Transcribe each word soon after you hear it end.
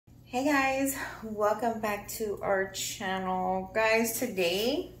Hey guys, welcome back to our channel. Guys,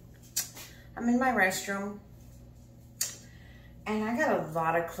 today I'm in my restroom and I got a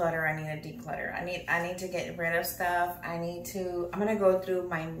lot of clutter I need to declutter. I need to get rid of stuff. I'm gonna go through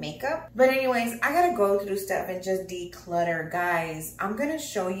my makeup. But anyways, I gotta go through stuff and just declutter. Guys, I'm gonna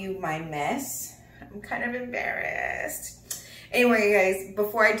show you my mess. I'm kind of embarrassed. Anyway, guys,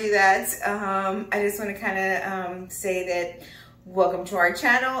 before I do that, I just wanna kinda say that welcome to our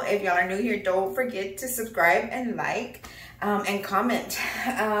channel. If y'all are new here, don't forget to subscribe and like and comment.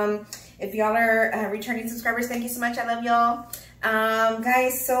 If y'all are returning subscribers, thank you so much. I love y'all.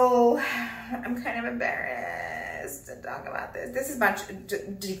 Guys, so I'm kind of embarrassed to talk about this. This is my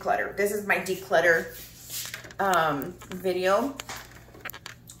declutter. This is my declutter video,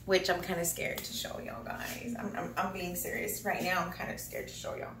 which I'm kind of scared to show y'all guys. I'm being serious right now. I'm kind of scared to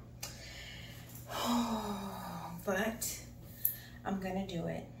show y'all. But I'm gonna do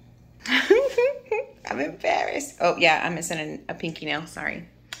it. I'm embarrassed. Oh yeah, I'm missing a pinky nail, sorry.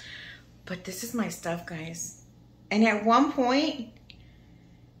 But this is my stuff, guys. And at one point,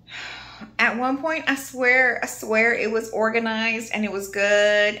 I swear it was organized and it was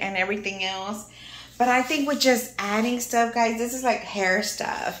good and everything else. But I think with just adding stuff, guys, this is like hair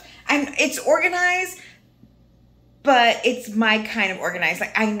stuff. It's organized, but it's my kind of organized.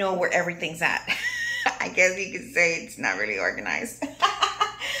 Like I know where everything's at. I guess you could say it's not really organized.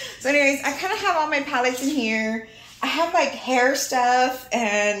 So anyways, I kind of have all my palettes in here. I have like hair stuff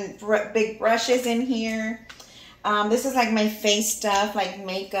and big brushes in here. This is like my face stuff, like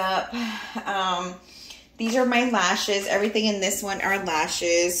makeup. These are my lashes. Everything in this one are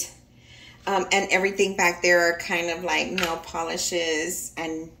lashes. And everything back there are kind of like nail polishes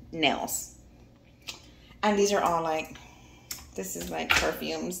and nails. And these are all like, this is like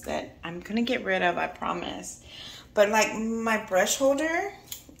perfumes that I'm gonna get rid of, I promise. But like my brush holder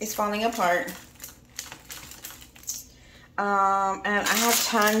is falling apart. And I have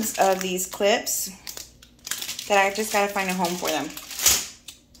tons of these clips that I just gotta find a home for them.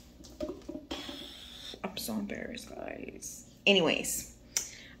 I'm so embarrassed, guys. Anyways,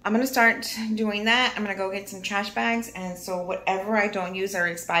 I'm gonna start doing that. I'm gonna go get some trash bags. And so whatever I don't use or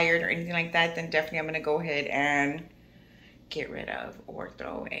expired or anything like that, then definitely I'm gonna go ahead and get rid of or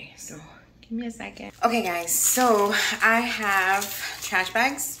throw away. So give me a second. Okay guys, so I have trash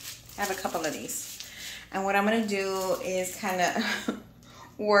bags. I have a couple of these. And what I'm gonna do is kind of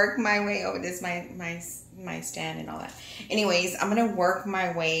work my way over this, my stand and all that. Anyways, I'm gonna work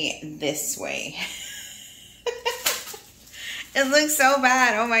my way this way. It looks so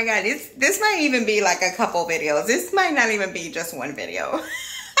bad. Oh my God, this might even be like a couple videos. This might not even be just one video.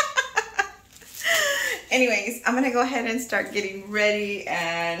 Anyways, I'm gonna go ahead and start getting ready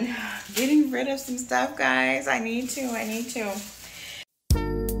and getting rid of some stuff, guys. I need to.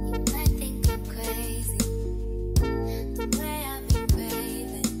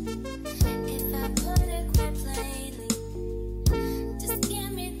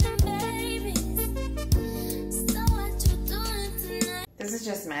 This is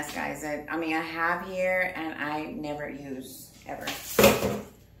just mess, guys. I mean, I have here and I never use ever.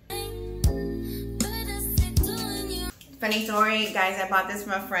 Funny story, guys, I bought this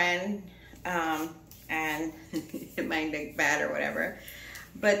from a friend, and it might look bad or whatever,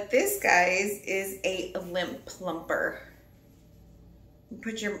 but this, guys, is a lip plumper. You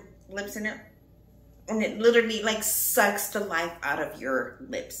put your lips in it, and it literally like sucks the life out of your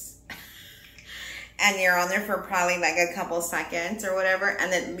lips. And you're on there for probably like a couple seconds or whatever,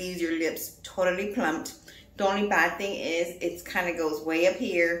 and it leaves your lips totally plumped. The only bad thing is it kind of goes way up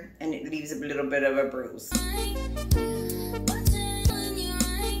here, and it leaves a little bit of a bruise.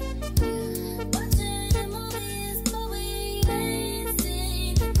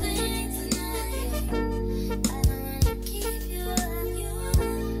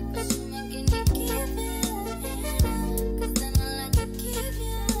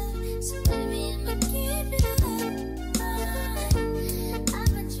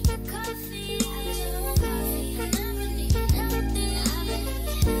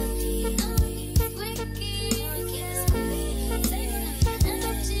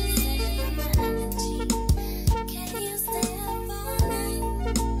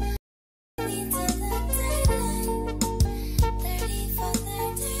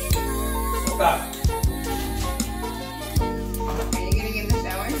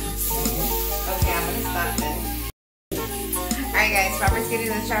 Alright guys, Robert's getting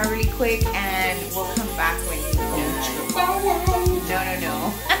in the shower really quick and we'll come back when he's done.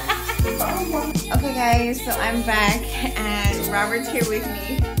 No. Okay guys, so I'm back and Robert's here with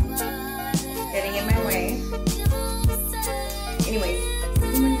me, getting in my way. Anyways,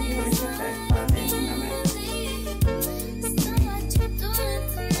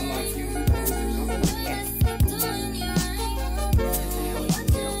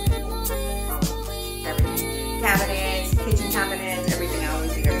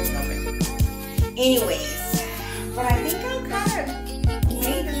 Anyways, but I think I kind of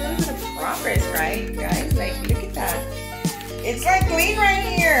made a little bit of progress, right, guys? Like, look at that. It's like clean right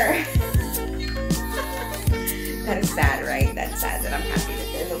here. That is sad, right? That's sad that I'm happy that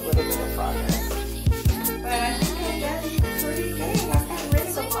there's a little bit of progress. But I think I've done pretty good. I've gotten rid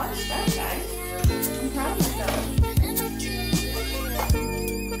of a lot of stuff, guys. I'm proud of myself.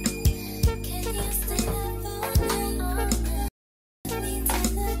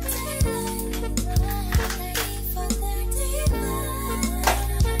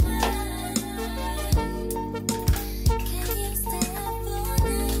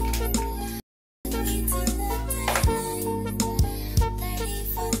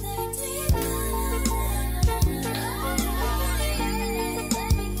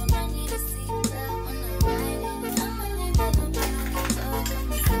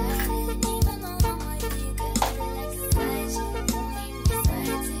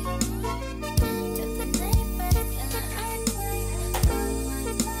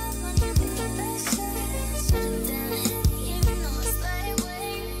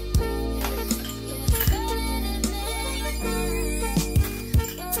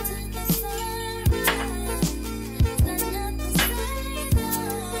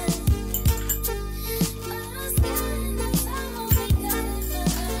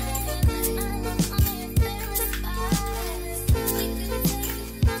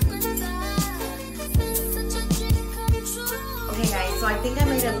 So I think I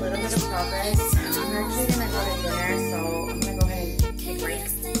made a little bit of progress. We're actually gonna go to dinner, so I'm gonna go ahead and take a break.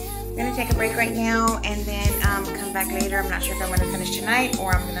 I'm gonna take a break right now and then come back later. I'm not sure if I'm gonna finish tonight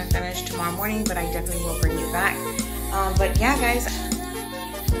or I'm gonna finish tomorrow morning, but I definitely will bring you back. But yeah, guys,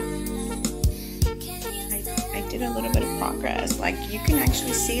 I did a little bit of progress. Like, you can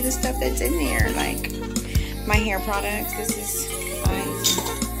actually see the stuff that's in there, like my hair products. This is eyes,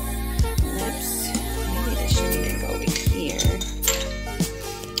 lips. Maybe this should even go over here.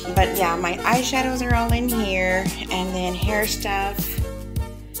 But yeah, my eyeshadows are all in here, and then hair stuff,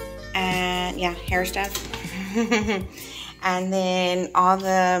 and yeah, hair stuff. And then all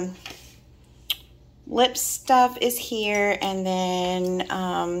the lip stuff is here, and then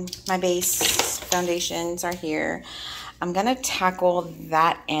my base foundations are here. I'm gonna tackle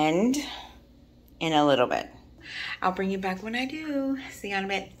that end in a little bit. I'll bring you back when I do. See you in a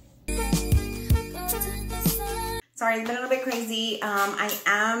bit. Sorry, it's been a little bit crazy. I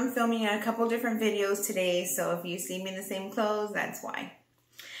am filming a couple different videos today, so if you see me in the same clothes, that's why.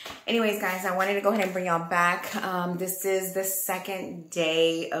 Anyways, guys, I wanted to go ahead and bring y'all back. This is the second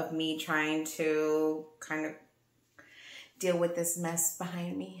day of me trying to kind of deal with this mess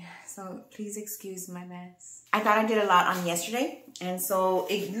behind me. So please excuse my mess. I thought I did a lot on yesterday, and so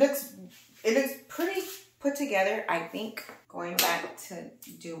it looks pretty put together, I think. Going back to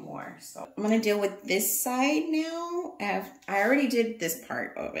do more. So I'm gonna deal with this side now. I already did this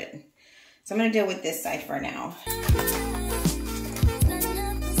part of it. So I'm gonna deal with this side for now.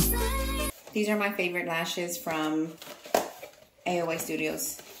 These are my favorite lashes from AOA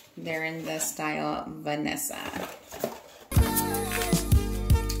Studios. They're in the style Vanessa.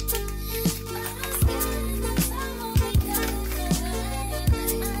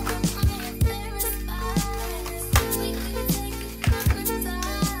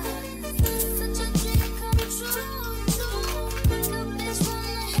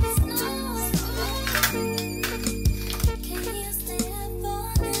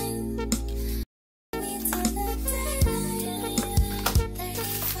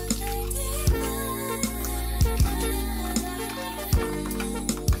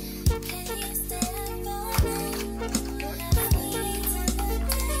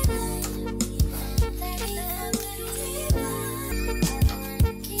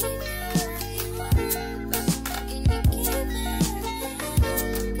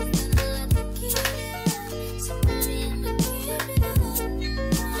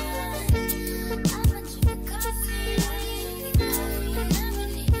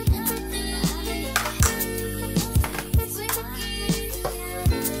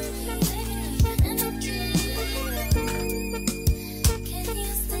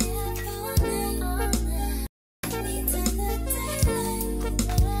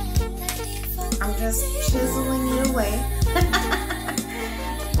 Just chiseling it away.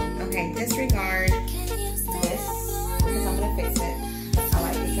 Okay, disregard this because I'm gonna fix it. I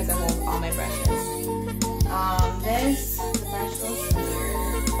like it because it holds all my brushes. This, the brush goes here.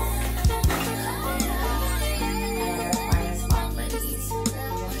 I gotta find a spot for these.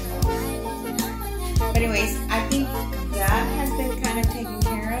 But anyways, I think that has been kind of taken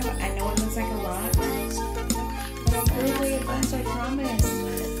care of. I know it looks like a lot, but I threw away a bunch, I promise.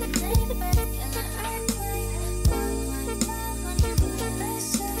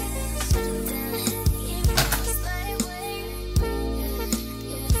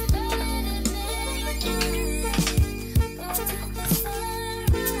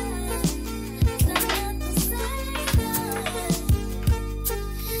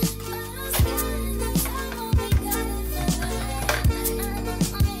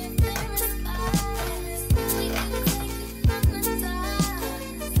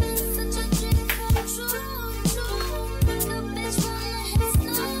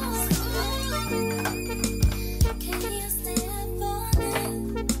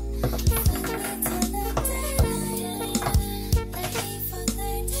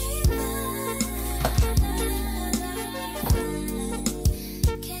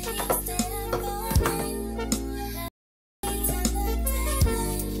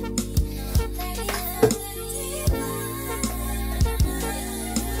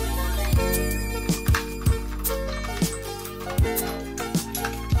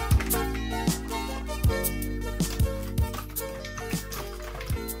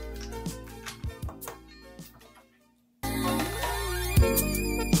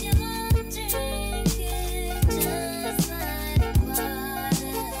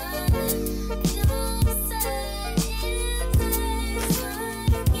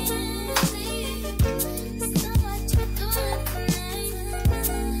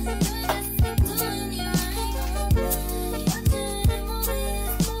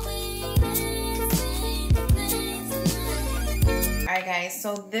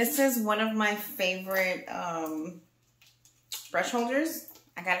 so this is one of my favorite brush holders.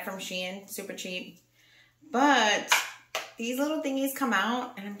 I got it from Shein, super cheap. But these little thingies come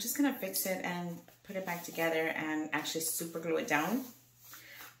out, and I'm just gonna fix it and put it back together and actually super glue it down.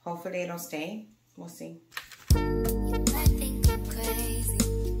 Hopefully it'll stay. We'll see. I think I'm crazy,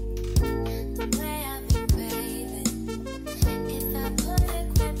 the way I've been craving. If I put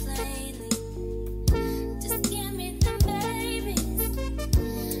it quite plainly, just give me the babies.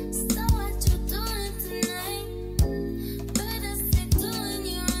 So what you doing tonight? Better stay doing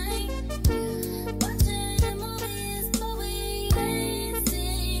you right. Watching the movies, but we ain't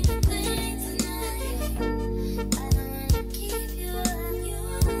seen the thing tonight. I don't wanna keep you up,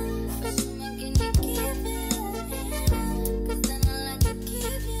 but you making me keep it up. 'Cause then I like to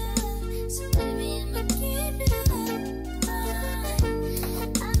keep you up, so baby I'ma keep you up.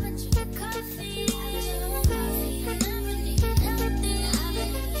 I've been drinking coffee, I never need healthy. I've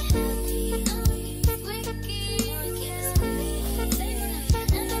been eating healthy, wiki, yes, saving my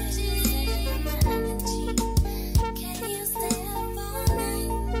energy. Can you stay up all night?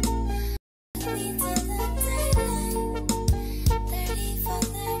 Me till the daylight, 30 for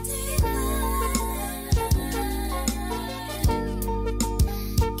 35.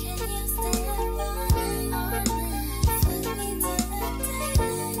 Can you stay up all night? Fuck me till the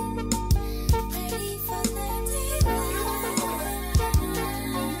daylight, 30 for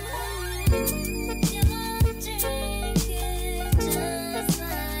 35. You wanna drink it just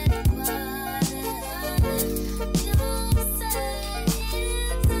like water. You won't say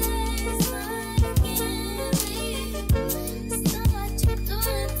it tastes like candy. So what you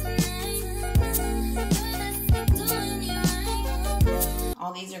doing tonight? Better stay doing you right.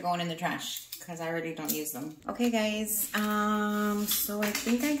 All these are going in the trash because I already don't use them. Okay, guys. So I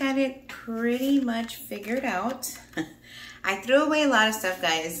think I got it pretty much figured out. I threw away a lot of stuff,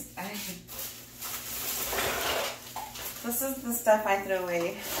 guys. This is the stuff I threw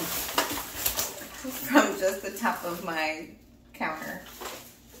away from just the top of my counter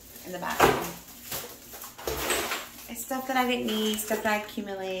in the bathroom. It's stuff that I didn't need, stuff that I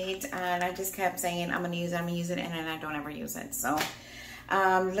accumulate, and I just kept saying I'm gonna use it, and then I don't ever use it. So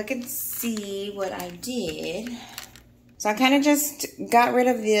look and see what I did. So I kind of just got rid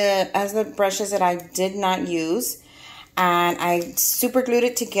of the brushes that I did not use, and I super glued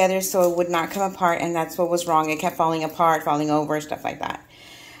it together so it would not come apart, and that's what was wrong. It kept falling apart, falling over, stuff like that.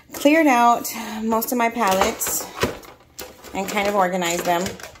 Cleared out most of my palettes and kind of organized them.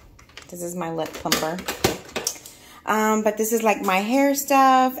 This is my lip plumper. But this is like my hair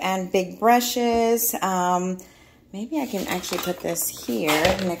stuff and big brushes. Maybe I can actually put this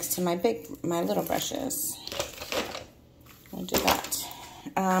here next to my little brushes. I'll do that.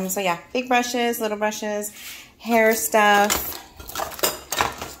 So yeah, big brushes, little brushes, hair stuff,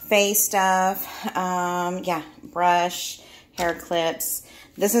 face stuff, yeah, brush, hair clips.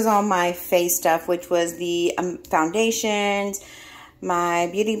 This is all my face stuff, which was the foundations, my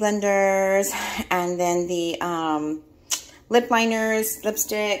beauty blenders, and then the lip liners,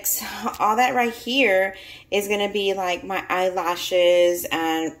 lipsticks. All that right here is gonna be like my eyelashes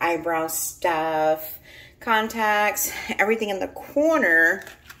and eyebrow stuff, contacts, everything in the corner.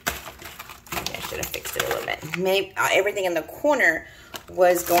 Maybe I should have fixed it a little bit. Maybe everything in the corner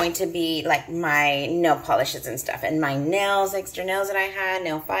was going to be like my nail polishes and stuff, and my nails, extra nails that I had,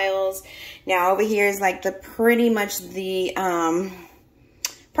 nail files. Now over here is like the pretty much the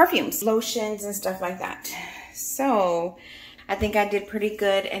perfumes, lotions, and stuff like that. So I think I did pretty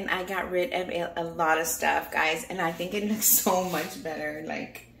good, and I got rid of a lot of stuff, guys, and I think it looks so much better.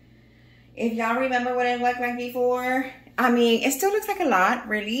 Like, if y'all remember what it looked like before, I mean, it still looks like a lot,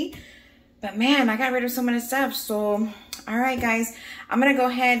 really, but man, I got rid of so many stuff. So all right, guys, I'm gonna go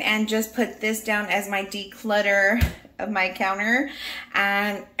ahead and just put this down as my declutter of my counter,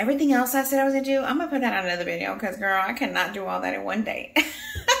 and everything else I said I was gonna do, I'm gonna put that on another video, because girl, I cannot do all that in one day.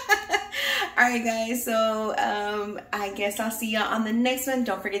 All right, guys, so I guess I'll see y'all on the next one.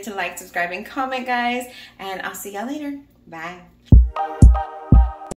 Don't forget to like, subscribe, and comment, guys, and I'll see y'all later. Bye.